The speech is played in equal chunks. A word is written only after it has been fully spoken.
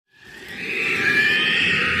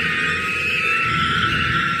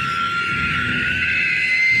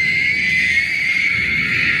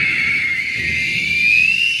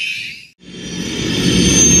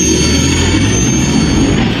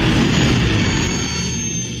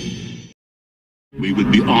We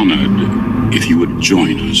would be honored if you would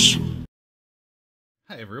join us.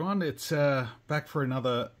 Hey everyone, it's back for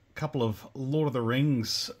another couple of Lord of the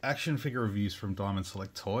Rings action figure reviews from Diamond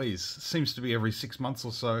Select Toys. Seems to be every 6 months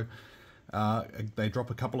or so they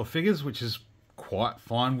drop a couple of figures, which is quite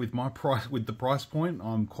fine with my price, with the price point.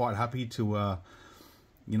 I'm quite happy to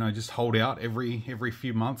you know, just hold out every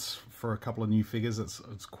few months for a couple of new figures.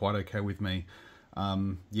 It's quite okay with me.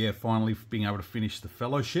 Yeah, finally being able to finish the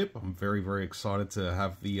Fellowship. I'm very excited to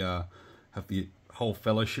have the whole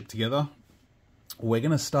Fellowship together. We're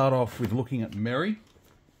going to start off with looking at Merry.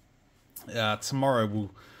 Tomorrow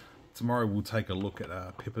we'll take a look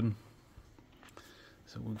at Pippin.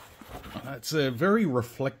 So it's a very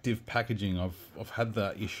reflective packaging. I've had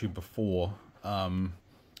that issue before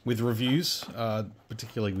with reviews,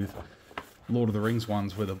 particularly with Lord of the Rings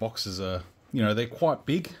ones, where the boxes are, you know, they're quite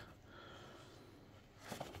big.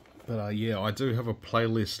 But yeah, I do have a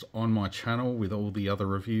playlist on my channel with all the other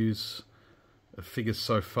reviews of figures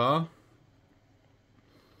so far.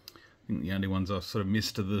 I think the only ones I've sort of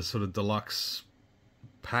missed are the sort of deluxe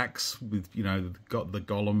packs with, you know, got the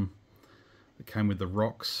Gollum that came with the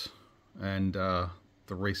rocks, and the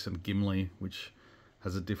recent Gimli, which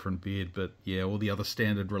has a different beard. But yeah, all the other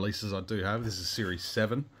standard releases I do have. This is Series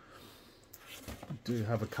 7. I do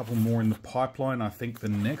have a couple more in the pipeline. I think the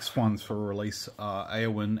next ones for release are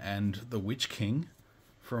Eowyn and the Witch King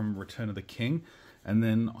from Return of the King. And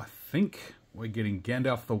then I think we're getting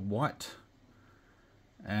Gandalf the White.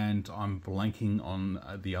 And I'm blanking on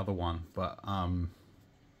the other one. But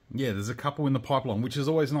yeah, there's a couple in the pipeline, which is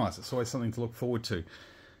always nice. It's always something to look forward to.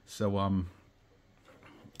 So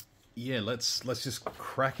yeah, let's just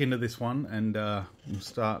crack into this one, and we'll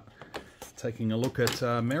start taking a look at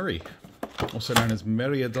Merry, also known as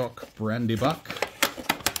Meriadoc Brandybuck.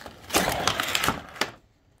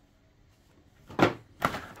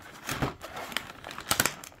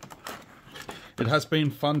 It has been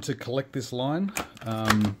fun to collect this line.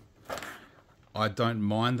 I don't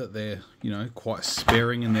mind that they're, you know, quite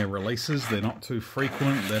sparing in their releases. They're not too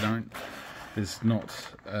frequent. There's not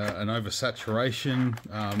an oversaturation.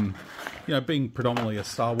 You know, being predominantly a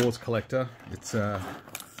Star Wars collector,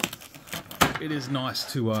 it is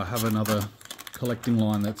nice to have another collecting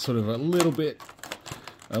line that's sort of a little bit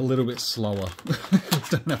slower.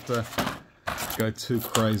 Don't have to go too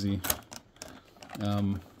crazy.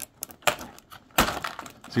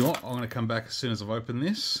 See what? I'm going to come back as soon as I've opened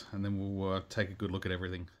this, and then we'll take a good look at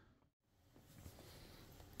everything.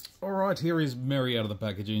 Alright, here is Merry out of the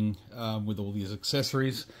packaging with all these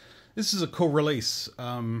accessories. This is a cool release.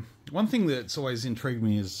 One thing that's always intrigued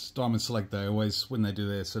me is Diamond Select, they always, when they do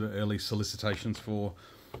their sort of early solicitations for,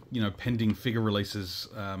 you know, pending figure releases,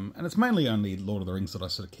 and it's mainly only Lord of the Rings that I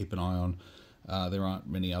sort of keep an eye on. There aren't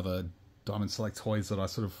many other Diamond Select toys that I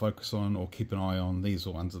sort of focus on or keep an eye on. These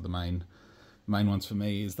are ones of the main ones for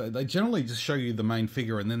me. Is they generally just show you the main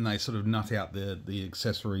figure, and then they sort of nut out the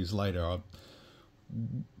accessories later. I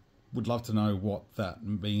would love to know what that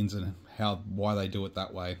means and why they do it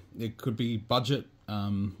that way. It could be budget,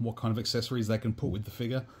 what kind of accessories they can put with the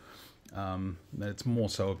figure. It's more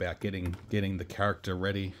so about getting the character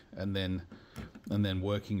ready, and then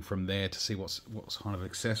working from there to see what kind of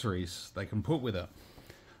accessories they can put with it.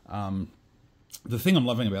 The thing I'm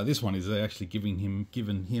loving about this one is they're actually given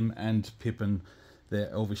him and Pippin their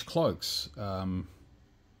elvish cloaks,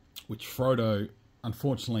 which Frodo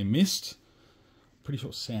unfortunately missed. Pretty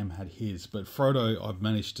sure Sam had his, but Frodo, I've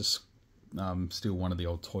managed to steal one of the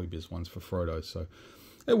old Toy Biz ones for Frodo, so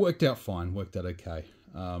it worked out fine, worked out okay.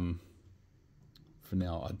 For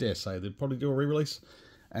now, I dare say they'd probably do a re-release.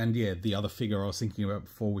 And yeah, the other figure I was thinking about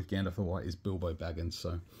before with Gandalf the White is Bilbo Baggins.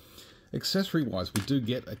 So accessory-wise, we do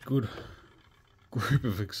get a good group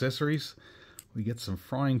of accessories. We get some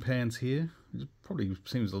frying pans here. It probably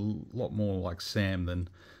seems a lot more like Sam than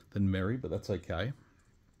Merry, but that's okay.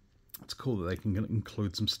 It's cool that they can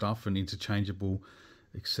include some stuff and interchangeable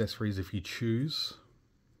accessories if you choose.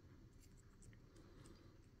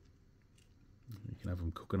 You can have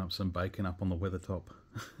them cooking up some bacon up on the weather top.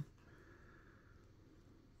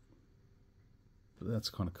 But that's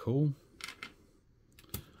kind of cool.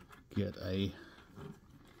 Get a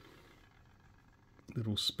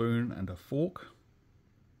little spoon and a fork,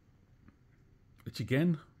 which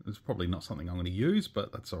again is probably not something I'm going to use,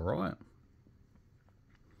 but that's alright.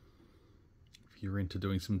 If you're into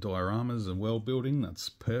doing some dioramas and world building, that's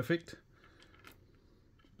perfect.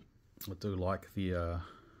 I do like the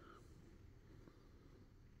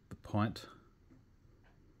pint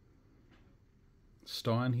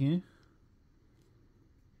stein here.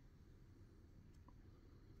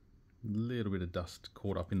 A little bit of dust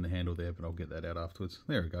caught up in the handle there, but I'll get that out afterwards.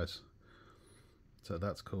 There it goes. So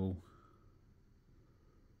that's cool.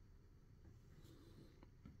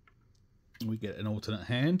 We get an alternate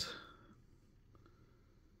hand.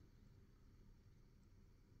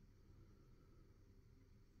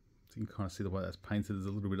 So you can kind of see the way that's painted. There's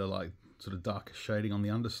a little bit of like sort of darker shading on the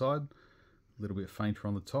underside, a little bit fainter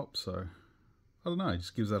on the top. So I don't know, it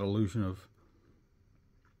just gives that illusion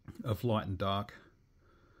of light and dark.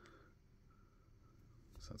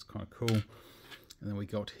 So that's kind of cool. And then we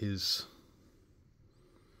got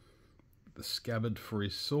the scabbard for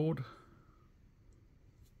his sword,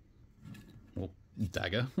 or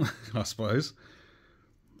dagger, I suppose.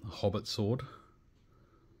 A hobbit sword.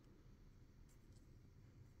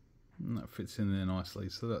 And that fits in there nicely,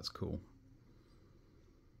 so that's cool.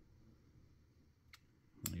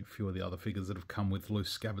 A few of the other figures that have come with loose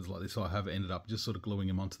scabbards like this, I have ended up just sort of gluing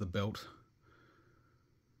them onto the belt.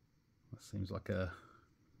 That seems like a,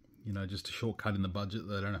 you know, just a shortcut in the budget.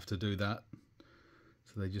 They don't have to do that.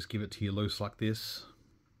 So they just give it to you loose like this,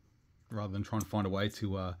 rather than try and find a way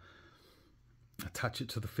to attach it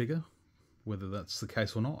to the figure. Whether that's the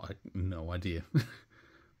case or not, I have no idea.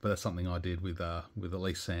 But that's something I did with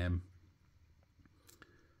Elise Sam.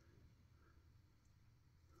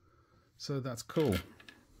 So that's cool.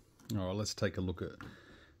 All right, let's take a look at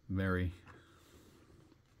Mary.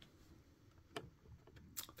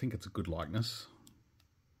 I think it's a good likeness.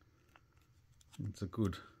 It's a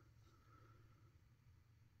good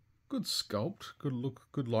sculpt, good look,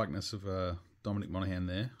 good likeness of Dominic Monaghan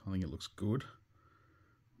there. I think it looks good.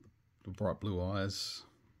 The bright blue eyes.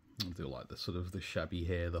 I do like the sort of the shabby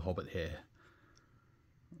hair, the hobbit hair.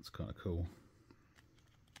 That's kind of cool.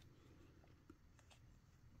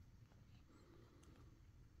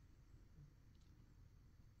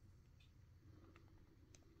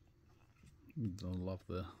 I love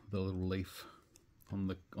the little leaf on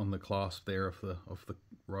the clasp there of the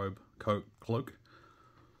robe cloak.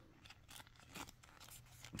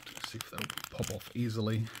 See if they'll pop off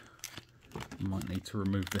easily. Might need to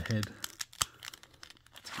remove the head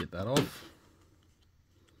to get that off.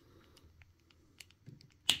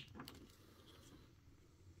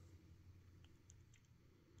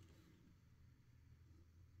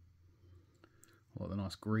 I like the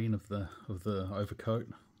nice green of the overcoat.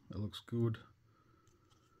 It looks good.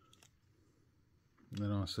 And the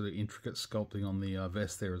nice sort of intricate sculpting on the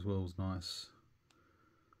vest there as well is nice.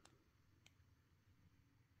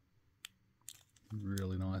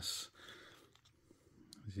 Really nice.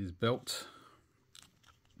 This is his belt.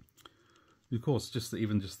 Of course,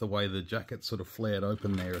 even just the way the jacket sort of flared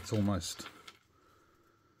open there, it's almost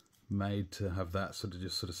made to have that sort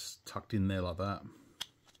of tucked in there like that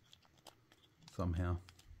somehow.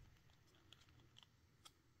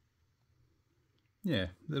 Yeah,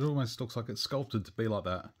 it almost looks like it's sculpted to be like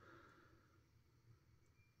that.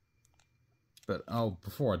 But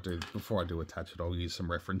before I do attach it, I'll use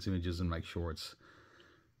some reference images and make sure it's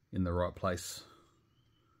in the right place.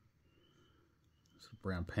 Some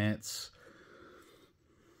brown pants,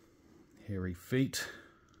 hairy feet.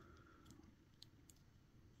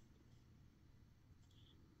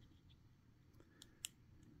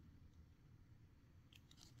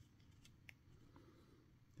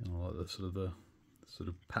 And I like the sort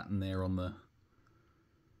of pattern there on the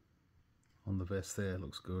vest there. It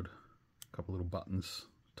looks good. A couple little buttons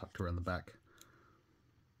tucked around the back.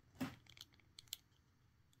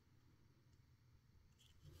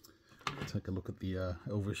 Take a look at the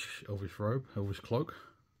elvish robe, elvish cloak.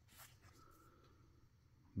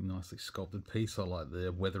 Nicely sculpted piece. I like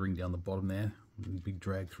the weathering down the bottom there. Big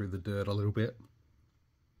drag through the dirt a little bit.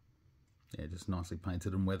 Yeah, just nicely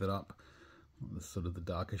painted and weathered up. The sort of the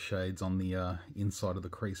darker shades on the inside of the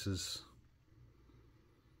creases.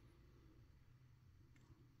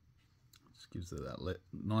 Just gives it that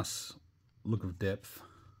nice look of depth.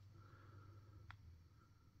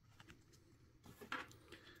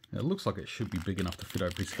 Now, it looks like it should be big enough to fit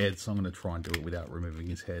over his head, so I'm going to try and do it without removing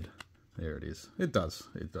his head. There it is. It does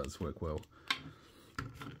work well.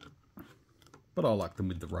 But I like them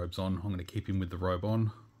with the robes on. I'm going to keep him with the robe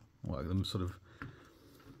on. I like them sort of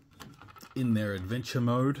in their adventure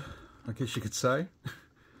mode, I guess you could say.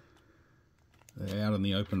 They're out on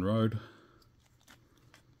the open road.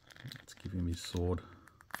 Let's give him his sword.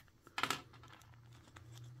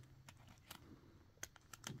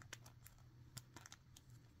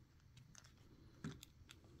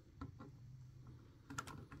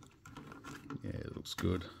 Yeah, it looks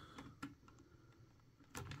good.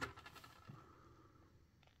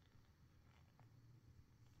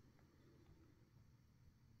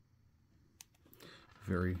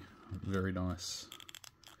 Very, very nice.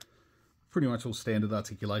 pretty much all standard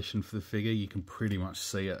articulation for the figure. You can pretty much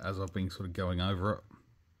see it as I've been sort of going over it.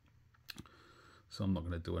 So I'm not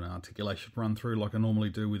going to do an articulation run through like I normally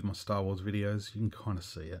do with my Star Wars videos. You can kind of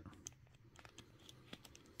see it.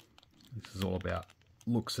 This is all about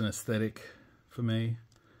looks and aesthetic for me.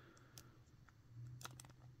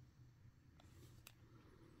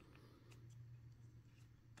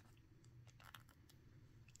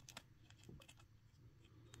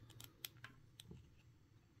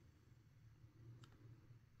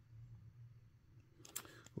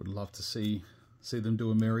 Would love to see them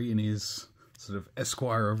do a Meri in his sort of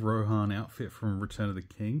Esquire of Rohan outfit from Return of the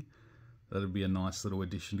King. That'd be a nice little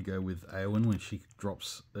addition to go with Eowyn when she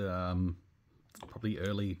drops probably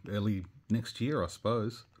early next year, I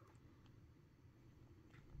suppose,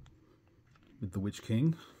 with the Witch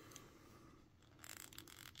King.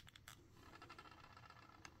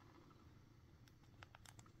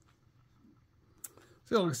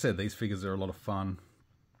 So like I said, these figures are a lot of fun.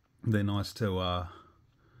 They're nice to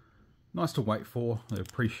wait for. I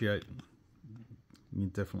appreciate. You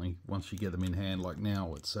definitely, once you get them in hand, like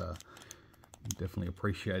now, it's you definitely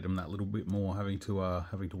appreciate them that little bit more, having to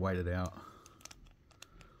wait it out.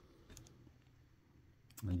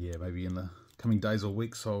 And yeah, maybe in the coming days or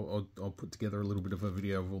weeks, I'll put together a little bit of a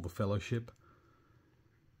video of all the Fellowship.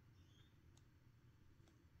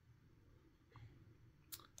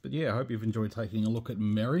 But yeah, I hope you've enjoyed taking a look at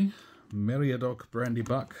Meriadoc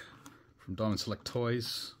Brandybuck from Diamond Select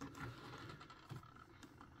Toys.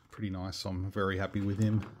 Pretty nice. I'm very happy with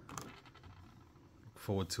him. Look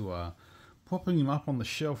forward to popping him up on the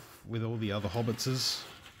shelf with all the other Hobbitses.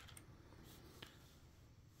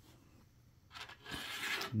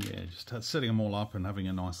 Yeah, just setting them all up and having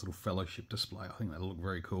a nice little Fellowship display. I think that'll look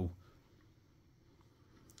very cool.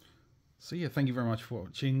 So yeah, thank you very much for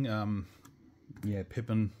watching. Yeah,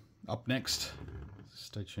 Pippin up next.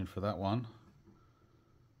 Stay tuned for that one.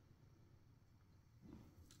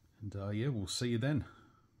 And yeah, we'll see you then.